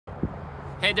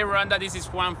Hey there, Rhonda. This is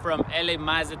Juan from LA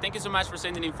Mazda. Thank you so much for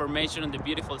sending information on the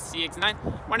beautiful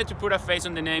CX-9. Wanted to put a face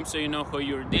on the name so you know who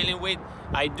you're dealing with.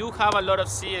 I do have a lot of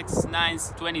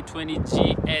CX-9s 2020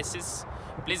 GSs.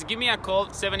 Please give me a call,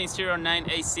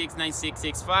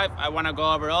 709-869665. I want to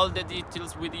go over all the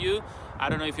details with you. I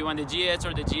don't know if you want the GS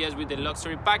or the GS with the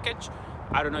luxury package.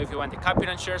 I don't know if you want the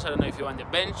capital shares. I don't know if you want the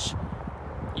bench.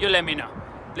 You let me know.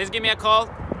 Please give me a call.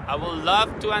 I would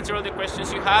love to answer all the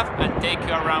questions you have and take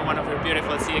you around one of your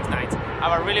beautiful CX-9s.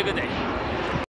 Have a really good day.